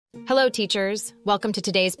Hello, teachers. Welcome to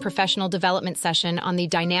today's professional development session on the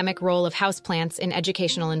dynamic role of houseplants in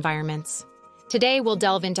educational environments. Today, we'll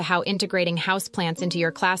delve into how integrating houseplants into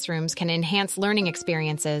your classrooms can enhance learning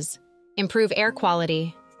experiences, improve air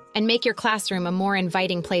quality, and make your classroom a more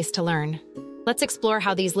inviting place to learn. Let's explore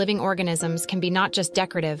how these living organisms can be not just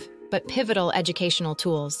decorative, but pivotal educational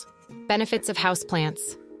tools. Benefits of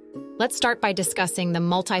houseplants. Let's start by discussing the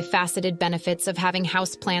multifaceted benefits of having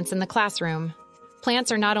houseplants in the classroom.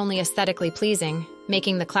 Plants are not only aesthetically pleasing,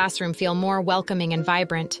 making the classroom feel more welcoming and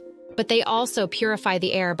vibrant, but they also purify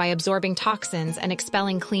the air by absorbing toxins and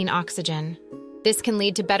expelling clean oxygen. This can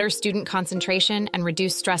lead to better student concentration and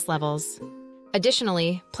reduce stress levels.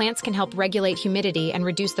 Additionally, plants can help regulate humidity and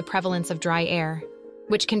reduce the prevalence of dry air,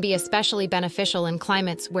 which can be especially beneficial in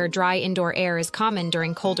climates where dry indoor air is common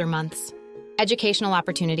during colder months. Educational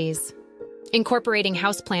opportunities. Incorporating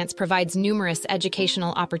houseplants provides numerous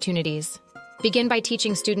educational opportunities. Begin by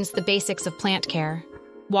teaching students the basics of plant care,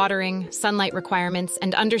 watering, sunlight requirements,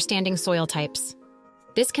 and understanding soil types.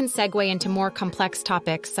 This can segue into more complex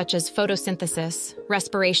topics such as photosynthesis,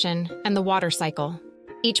 respiration, and the water cycle.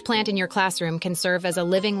 Each plant in your classroom can serve as a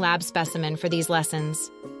living lab specimen for these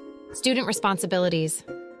lessons. Student responsibilities.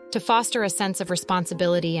 To foster a sense of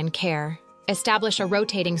responsibility and care, establish a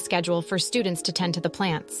rotating schedule for students to tend to the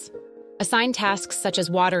plants. Assign tasks such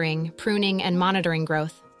as watering, pruning, and monitoring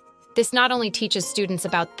growth. This not only teaches students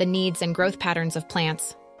about the needs and growth patterns of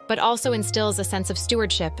plants, but also instills a sense of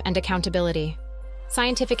stewardship and accountability.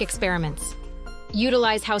 Scientific experiments.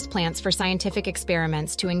 Utilize houseplants for scientific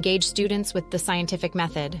experiments to engage students with the scientific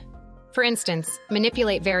method. For instance,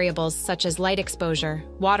 manipulate variables such as light exposure,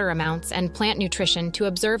 water amounts, and plant nutrition to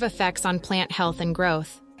observe effects on plant health and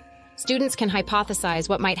growth. Students can hypothesize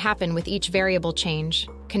what might happen with each variable change,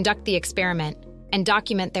 conduct the experiment, and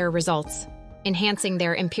document their results, enhancing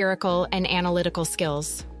their empirical and analytical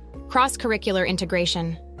skills. Cross-curricular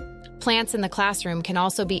integration. Plants in the classroom can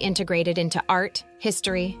also be integrated into art,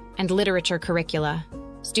 history, and literature curricula.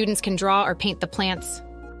 Students can draw or paint the plants,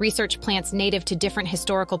 research plants native to different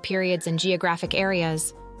historical periods and geographic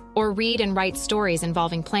areas, or read and write stories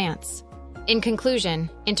involving plants. In conclusion,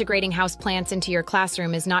 integrating houseplants into your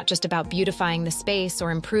classroom is not just about beautifying the space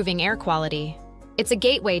or improving air quality. It's a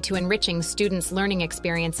gateway to enriching students' learning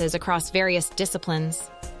experiences across various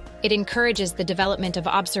disciplines. It encourages the development of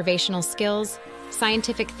observational skills,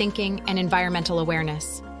 scientific thinking, and environmental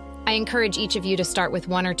awareness. I encourage each of you to start with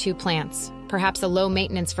 1 or 2 plants, perhaps a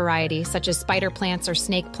low-maintenance variety such as spider plants or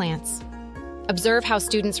snake plants. Observe how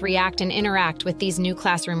students react and interact with these new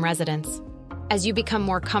classroom residents. As you become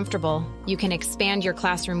more comfortable, you can expand your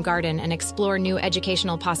classroom garden and explore new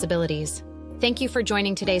educational possibilities. Thank you for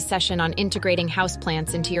joining today's session on integrating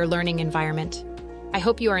houseplants into your learning environment. I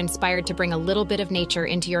hope you are inspired to bring a little bit of nature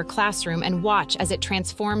into your classroom and watch as it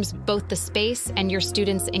transforms both the space and your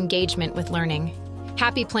students' engagement with learning.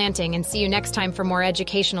 Happy planting, and see you next time for more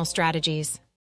educational strategies.